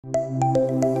Okay,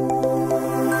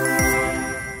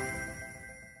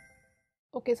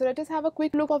 so let us have a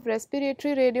quick look of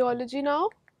respiratory radiology now.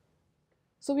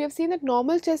 So we have seen that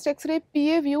normal chest X-ray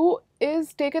PA view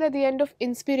is taken at the end of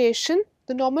inspiration.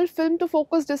 The normal film to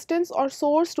focus distance or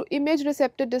source to image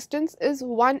receptor distance is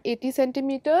 180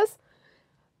 centimeters.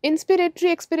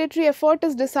 Inspiratory expiratory effort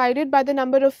is decided by the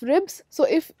number of ribs. So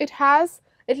if it has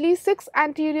at least 6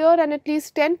 anterior and at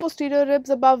least 10 posterior ribs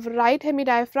above right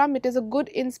hemidiaphragm, it is a good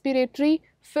inspiratory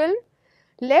film.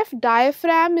 Left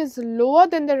diaphragm is lower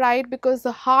than the right because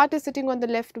the heart is sitting on the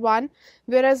left one,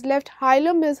 whereas left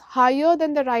hilum is higher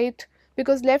than the right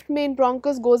because left main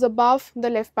bronchus goes above the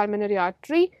left pulmonary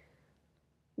artery.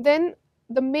 Then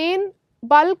the main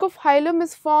bulk of hilum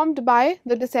is formed by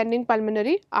the descending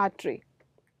pulmonary artery.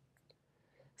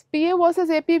 PA versus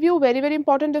AP view, very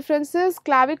important differences.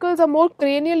 Clavicles are more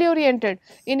cranially oriented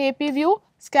in AP view,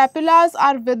 scapulas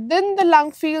are within the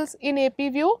lung fields in AP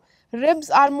view, ribs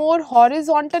are more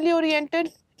horizontally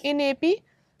oriented in AP,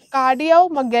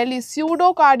 cardiomegaly,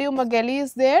 pseudocardiomegaly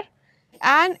is there,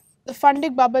 and the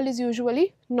fundic bubble is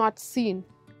usually not seen.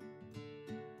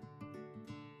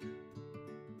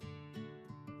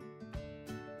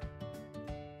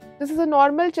 This is a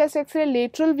normal chest X-ray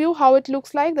lateral view, how it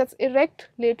looks like, that's erect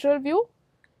lateral view.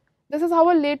 This is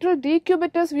how a lateral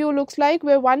decubitus view looks like,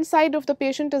 where one side of the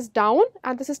patient is down,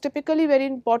 and this is typically very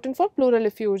important for pleural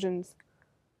effusions.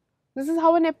 This is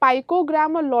how an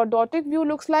epicogram or lordotic view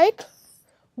looks like,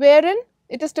 wherein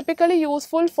it is typically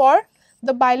useful for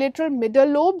the bilateral middle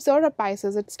lobes or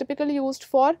apices. It is typically used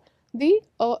for the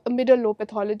middle lobe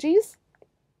pathologies.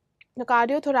 The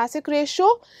cardiothoracic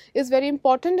ratio is very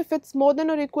important. If it is more than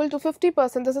or equal to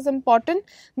 50%, this is important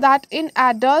that in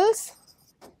adults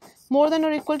more than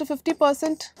or equal to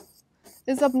 50%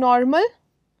 is abnormal.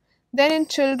 Then in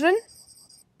children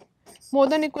more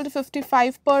than or equal to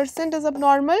 55% is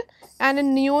abnormal, and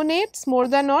in neonates more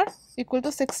than or equal to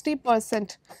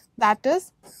 60%. That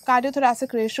is,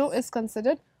 cardiothoracic ratio is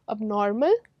considered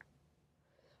abnormal.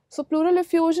 So pleural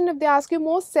effusion, if they ask you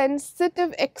most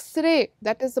sensitive X-ray,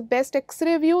 that is the best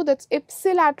X-ray view, that's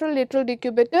ipsilateral lateral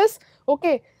decubitus.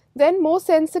 Okay, then most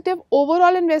sensitive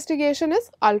overall investigation is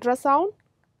ultrasound.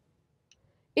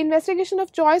 Investigation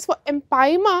of choice for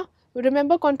empyema,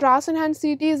 remember contrast enhanced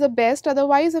CT is the best,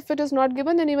 otherwise if it is not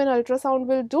given then even ultrasound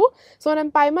will do. So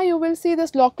on empyema you will see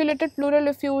this loculated pleural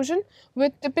effusion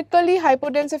with typically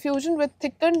hypodense effusion with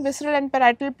thickened visceral and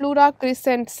parietal pleura,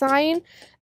 crescent sign.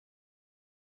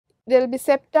 There will be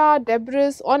septa,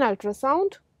 debris on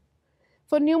ultrasound.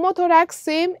 For pneumothorax,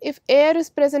 same, if air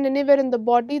is present anywhere in the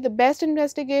body, the best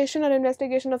investigation or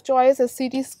investigation of choice is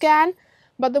CT scan,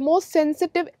 but the most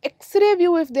sensitive X-ray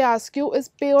view if they ask you is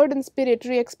paired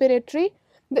inspiratory expiratory.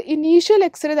 The initial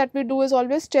X-ray that we do is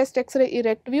always chest X-ray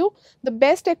erect view. The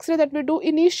best X-ray that we do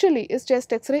initially is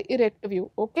chest X-ray erect view.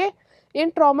 Okay.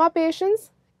 In trauma patients,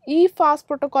 E-FAST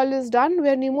protocol is done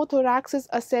where pneumothorax is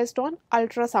assessed on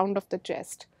ultrasound of the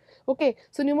chest. Okay,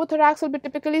 so pneumothorax will be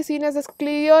typically seen as a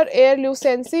clear air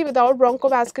lucency without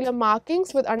bronchovascular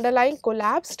markings with underlying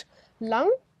collapsed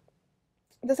lung.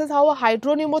 This is how a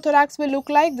hydropneumothorax will look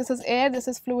like. This is air, this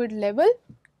is fluid level.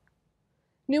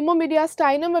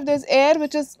 Pneumomediastinum, if there is air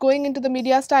which is going into the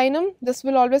mediastinum, this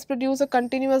will always produce a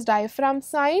continuous diaphragm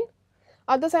sign.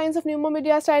 Other signs of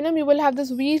pneumomediastinum, you will have this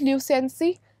V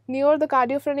lucency near the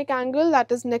cardiophrenic angle,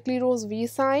 that is Neckly-Rose V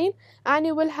sign, and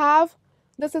you will have,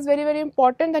 this is very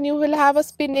important, and you will have a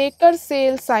spinnaker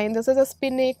sail sign. This is a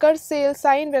spinnaker sail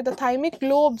sign where the thymic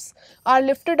lobes are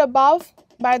lifted above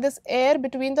by this air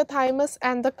between the thymus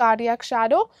and the cardiac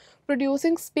shadow,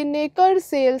 producing spinnaker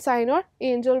sail sign or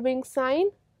angel wing sign.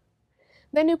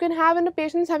 Then you can have in the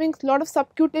patients having a lot of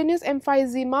subcutaneous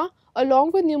emphysema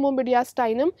along with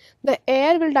pneumomediastinum, the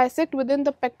air will dissect within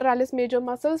the pectoralis major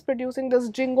muscles, producing this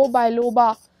Jingo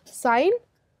biloba sign.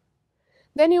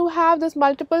 Then you have this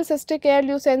multiple cystic air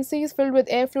lucencies filled with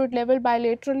air fluid level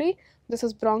bilaterally. This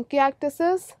is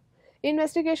bronchiectasis.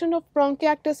 Investigation of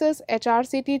bronchiectasis,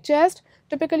 HRCT chest.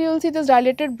 Typically you will see this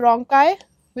dilated bronchi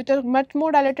which are much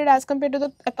more dilated as compared to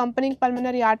the accompanying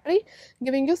pulmonary artery,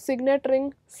 giving you signet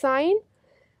ring sign.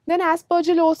 Then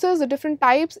aspergillosis, the different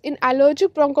types. In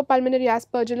allergic bronchopulmonary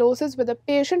aspergillosis where the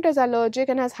patient is allergic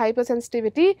and has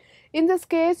hypersensitivity, in this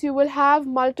case you will have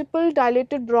multiple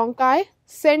dilated bronchi,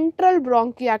 central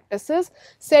bronchiectasis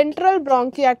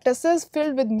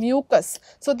filled with mucus.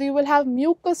 So you will have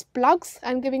mucus plugs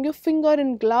and giving you finger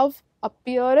in glove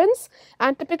appearance,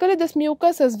 and typically this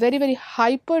mucus is very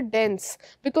hyper dense,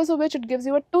 because of which it gives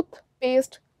you a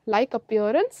toothpaste like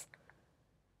appearance.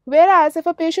 Whereas if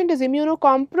a patient is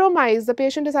immunocompromised, the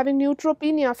patient is having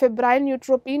neutropenia, febrile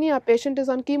neutropenia, patient is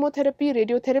on chemotherapy,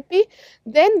 radiotherapy,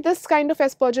 then this kind of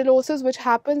aspergillosis which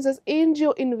happens is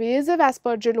angioinvasive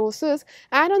aspergillosis,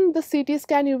 and on the CT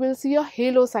scan you will see a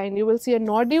halo sign, you will see a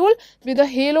nodule with a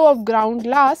halo of ground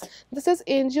glass. This is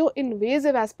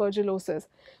angioinvasive aspergillosis.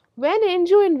 When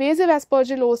angioinvasive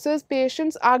aspergillosis,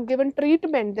 patients are given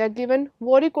treatment, they are given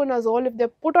voriconazole. If they are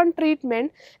put on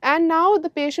treatment and now the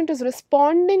patient is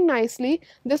responding nicely,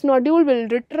 this nodule will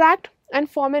retract and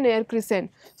form an air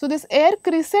crescent. So, this air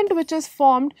crescent which is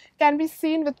formed can be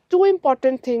seen with two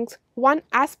important things. One,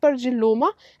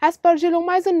 aspergilloma.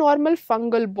 Aspergilloma is a normal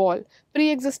fungal ball,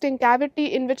 pre-existing cavity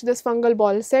in which this fungal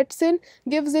ball sets in,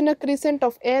 gives in a crescent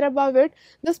of air above it.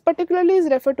 This particularly is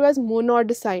referred to as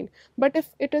monod sign. But if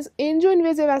it is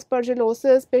angioinvasive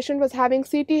aspergillosis, patient was having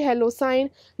CT halo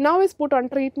sign, now is put on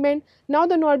treatment, now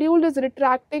the nodule is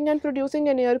retracting and producing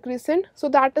an air crescent, so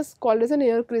that is called as an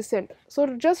air crescent.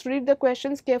 So, just read the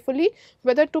questions carefully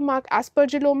whether to mark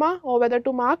aspergilloma or whether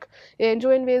to mark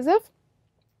angioinvasive.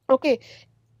 Okay,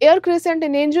 air crescent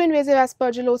in angioinvasive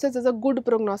aspergillosis is a good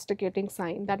prognosticating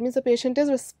sign. That means the patient is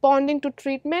responding to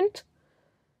treatment.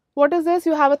 What is this?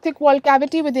 You have a thick wall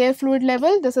cavity with air fluid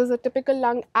level. This is a typical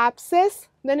lung abscess.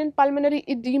 Then in pulmonary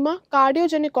edema,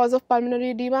 cardiogenic cause of pulmonary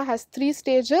edema has 3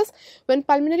 stages. When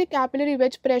pulmonary capillary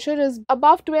wedge pressure is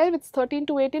above 12, it's 13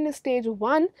 to 18 is stage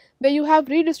 1, where you have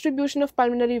redistribution of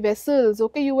pulmonary vessels.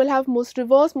 Okay, you will have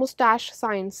reverse moustache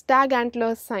sign, stag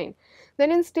antlers sign.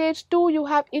 Then in stage 2, you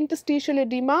have interstitial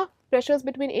edema, pressures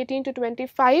between 18 to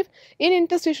 25. In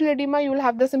interstitial edema, you will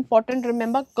have this important,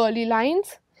 remember, curly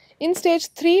lines. In stage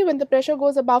 3, when the pressure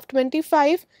goes above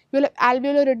 25, you will have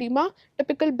alveolar edema,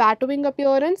 typical bat wing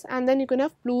appearance, and then you can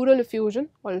have pleural effusion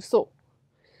also.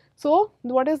 So,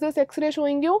 what is this X-ray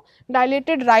showing you?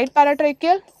 Dilated right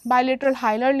paratracheal, bilateral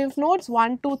hilar lymph nodes,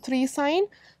 1, 2, 3 sign,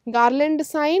 Garland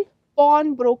sign,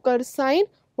 Pawn-Broca sign.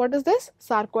 What is this?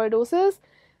 Sarcoidosis.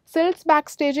 Silt's back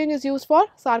staging is used for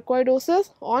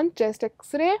sarcoidosis on chest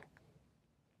X-ray.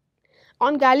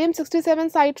 On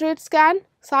gallium-67 citrate scan,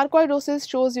 sarcoidosis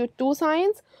shows you 2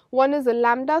 signs. One is the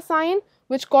lambda sign,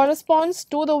 which corresponds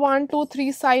to the 1, 2,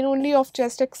 3 sign only of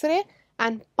chest X-ray,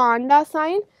 and panda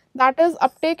sign, that is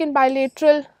uptake in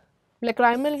bilateral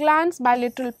lacrimal glands,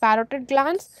 bilateral parotid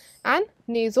glands, and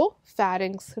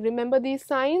nasopharynx. Remember these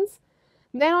signs.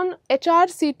 Then on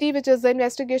HRCT, which is the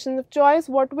investigation of choice,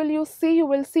 what will you see? You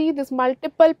will see this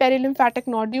multiple perilymphatic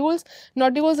nodules,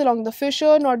 nodules along the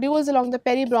fissure, nodules along the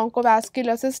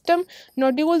peribronchovascular system,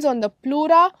 nodules on the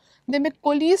pleura. They may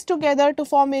coalesce together to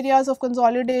form areas of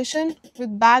consolidation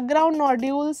with background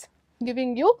nodules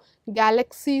giving you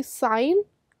galaxy sign.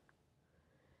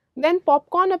 Then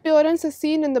popcorn appearance is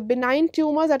seen in the benign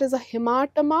tumors, that is a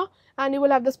hematoma, and you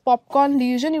will have this popcorn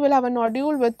lesion, you will have a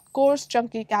nodule with coarse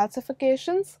chunky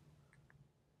calcifications.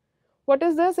 What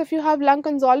is this? If you have lung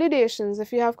consolidations,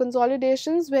 if you have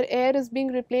consolidations where air is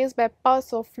being replaced by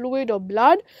pus or fluid or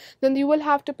blood, then you will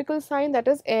have typical sign, that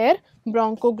is air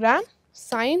bronchogram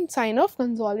sign, sign of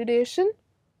consolidation.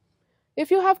 If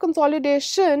you have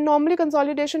consolidation, normally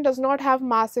consolidation does not have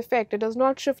mass effect, it does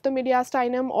not shift the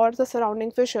mediastinum or the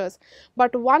surrounding fissures.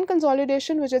 But one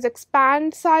consolidation, which is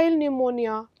expansile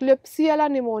pneumonia,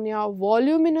 Klebsiella pneumonia,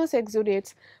 voluminous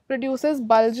exudates, produces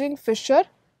bulging fissure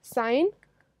sign.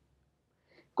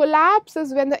 Collapse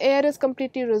is when the air is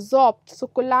completely resorbed. So,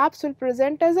 collapse will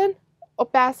present as an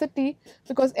opacity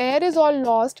because air is all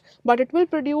lost, but it will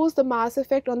produce the mass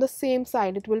effect on the same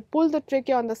side. It will pull the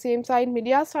trachea on the same side,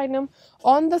 mediastinum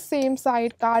on the same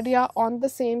side, cardia on the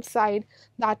same side.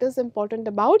 That is important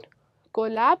about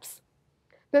collapse.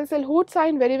 Then Silhouette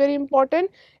sign, very important.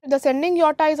 If the ascending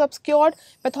aorta is obscured,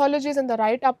 pathology is in the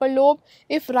right upper lobe.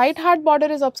 If right heart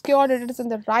border is obscured, it is in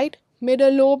the right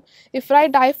middle lobe. If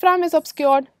right diaphragm is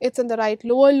obscured, it's in the right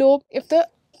lower lobe. If the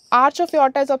arch of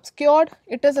aorta is obscured,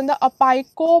 it is in the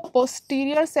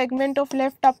apico-posterior segment of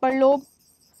left upper lobe.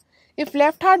 If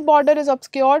left heart border is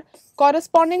obscured,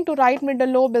 corresponding to right middle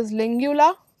lobe is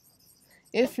lingula.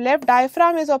 If left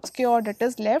diaphragm is obscured, it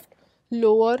is left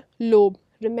lower lobe.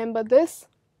 Remember this.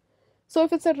 So,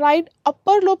 if it's a right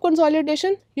upper lobe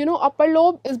consolidation, you know upper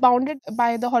lobe is bounded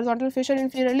by the horizontal fissure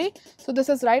inferiorly. So, this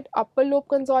is right upper lobe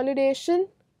consolidation.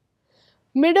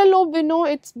 Middle lobe, we know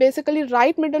it's basically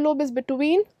right middle lobe is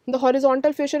between the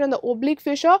horizontal fissure and the oblique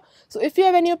fissure. So, if you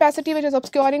have any opacity which is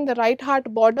obscuring the right heart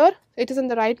border, it is in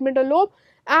the right middle lobe.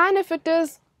 And if it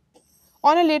is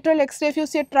on a lateral X-ray, if you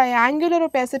see a triangular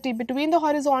opacity between the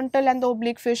horizontal and the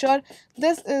oblique fissure,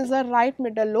 this is a right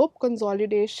middle lobe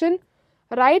consolidation.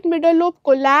 Right middle lobe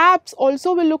collapse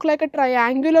also will look like a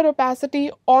triangular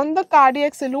opacity on the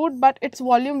cardiac salute, but its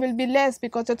volume will be less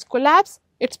because it's collapsed,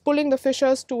 it's pulling the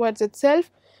fissures towards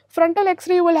itself. Frontal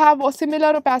X-ray will have a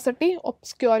similar opacity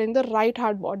obscuring the right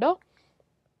heart border.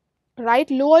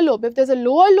 Right lower lobe, if there is a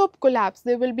lower lobe collapse,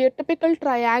 there will be a typical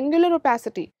triangular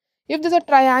opacity. If there is a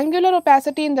triangular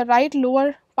opacity in the right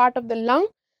lower part of the lung,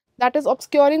 that is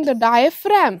obscuring the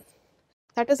diaphragm,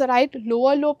 that is a right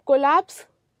lower lobe collapse.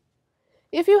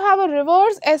 If you have a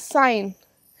reverse S sign,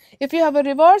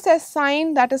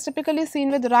 that is typically seen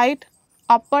with right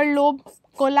upper lobe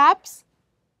collapse,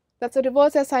 that is a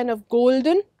reverse S sign of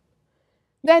Golden.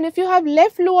 Then if you have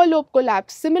left lower lobe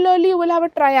collapse, similarly you will have a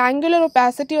triangular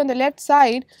opacity on the left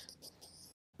side,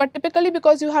 but typically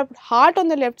because you have heart on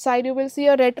the left side, you will see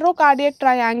a retrocardiac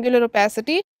triangular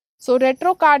opacity. So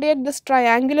retrocardiac, this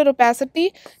triangular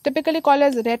opacity, typically called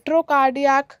as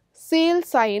retrocardiac sail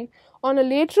sign. On a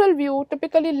lateral view,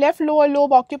 typically left lower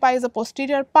lobe occupies the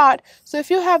posterior part. So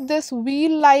if you have this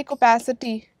wheel-like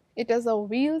opacity, it is a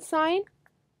wheel sign.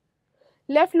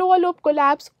 Left lower lobe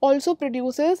collapse also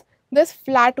produces this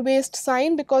flat waist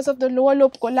sign because of the lower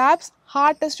lobe collapse,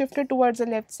 heart is shifted towards the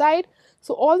left side.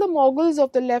 So all the moguls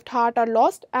of the left heart are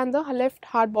lost and the left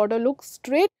heart border looks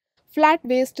straight. Flat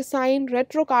waist sign,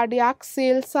 retrocardiac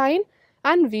sail sign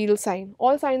and wheel sign,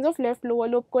 all signs of left lower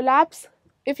lobe collapse.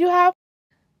 If you have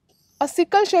a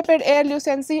sickle shaped air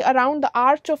lucency around the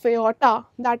arch of aorta,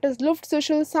 that is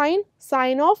Luftsichel sign,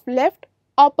 sign of left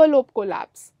upper lobe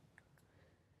collapse.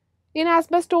 In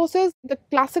asbestosis, the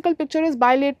classical picture is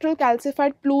bilateral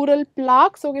calcified pleural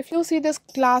plaque. So if you see this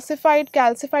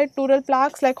calcified pleural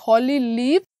plaques like holly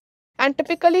leaves, and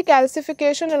typically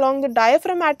calcification along the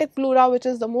diaphragmatic pleura, which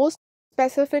is the most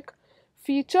specific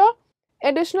feature.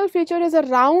 Additional feature is a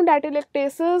round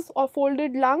atelectasis or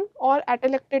folded lung or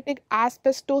atelectatic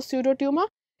asbestos pseudotumor.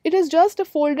 It is just a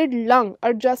folded lung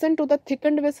adjacent to the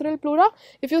thickened visceral pleura.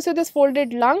 If you see this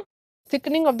folded lung,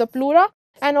 thickening of the pleura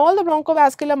and all the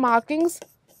bronchovascular markings,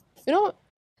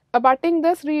 abutting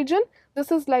this region,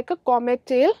 this is like a comet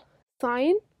tail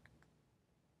sign.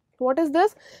 What is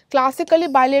this? Classically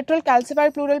bilateral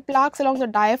calcified pleural plaques along the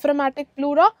diaphragmatic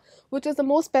pleura, which is the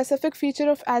most specific feature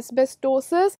of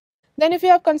asbestosis. Then if you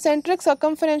have concentric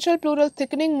circumferential pleural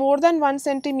thickening more than 1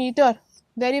 centimeter,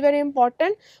 very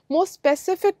important, most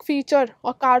specific feature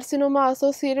or carcinoma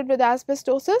associated with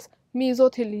asbestosis,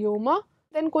 mesothelioma.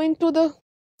 Then going to the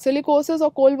silicosis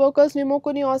or coal workers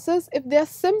pneumoconiosis, if they are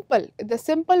simple, the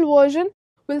simple version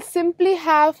will simply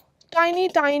have tiny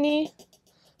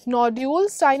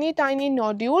nodules,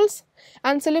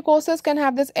 and silicosis can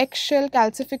have this eggshell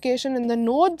calcification in the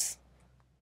nodes.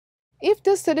 If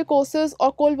this silicosis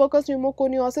or coal workers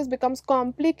pneumoconiosis becomes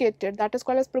complicated, that is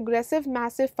called as progressive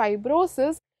massive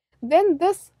fibrosis, then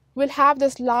this will have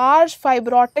this large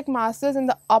fibrotic masses in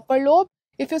the upper lobe.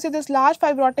 If you see this large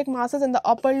fibrotic masses in the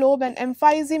upper lobe and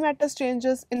emphysematous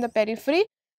changes in the periphery,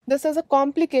 this is a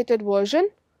complicated version.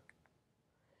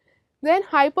 Then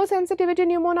hypersensitivity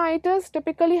pneumonitis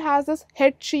typically has this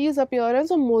head cheese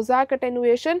appearance or mosaic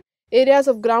attenuation, areas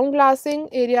of ground glassing,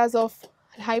 areas of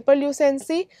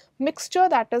hyperlucency, mixture,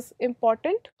 that is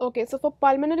important. Okay, so for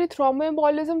pulmonary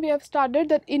thromboembolism, we have studied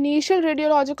that initial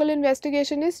radiological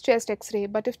investigation is chest X-ray,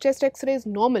 but if chest X-ray is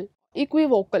normal,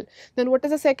 equivocal, then what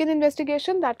is the second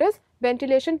investigation? That is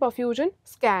ventilation perfusion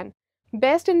scan.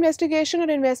 Best investigation or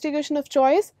investigation of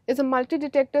choice is a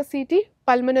multi-detector CT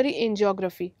pulmonary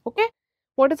angiography. Okay,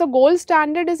 what is the gold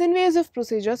standard is invasive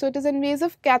procedure, so it is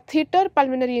invasive catheter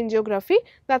pulmonary angiography,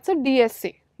 that's a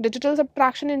DSA, digital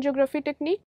subtraction angiography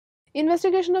technique.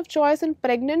 Investigation of choice in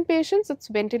pregnant patients, it's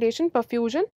ventilation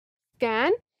perfusion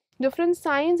scan. Different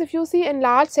signs, if you see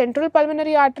enlarged central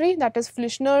pulmonary artery, that is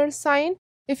Fleischner sign.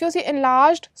 If you see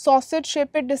enlarged sausage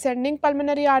shaped descending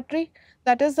pulmonary artery,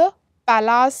 that is the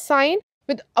Pallas sign.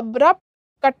 With abrupt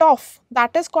cutoff,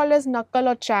 that is called as knuckle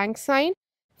or Chang sign.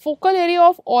 Focal area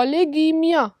of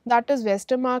oligemia, that is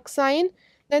Westermarck sign.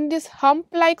 Then this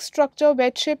hump-like structure,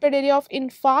 wedge-shaped area of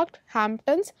infarct,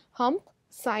 Hampton's hump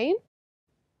sign.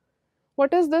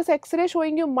 What is this X-ray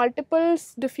showing you? Multiple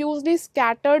diffusely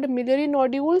scattered miliary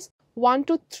nodules, 1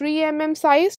 to 3 mm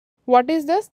size. What is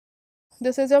this?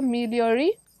 This is a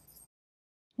miliary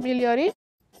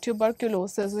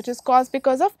tuberculosis, which is caused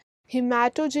because of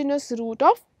hematogenous route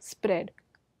of spread.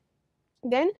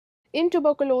 Then in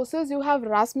tuberculosis, you have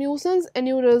Rasmussen's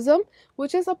aneurysm,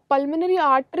 which is a pulmonary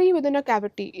artery within a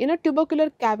cavity. In a tubercular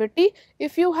cavity,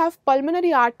 if you have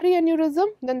pulmonary artery aneurysm,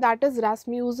 then that is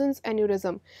Rasmussen's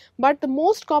aneurysm. But the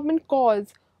most common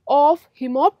cause of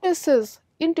hemoptysis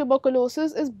in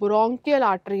tuberculosis is bronchial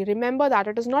artery. Remember that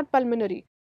it is not pulmonary.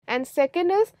 And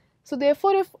second is So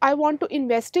therefore, if I want to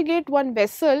investigate one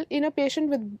vessel in a patient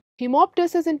with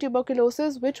hemoptysis in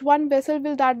tuberculosis, which one vessel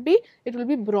will that be? It will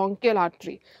be bronchial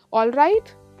artery. All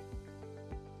right.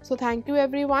 So thank you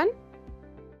everyone.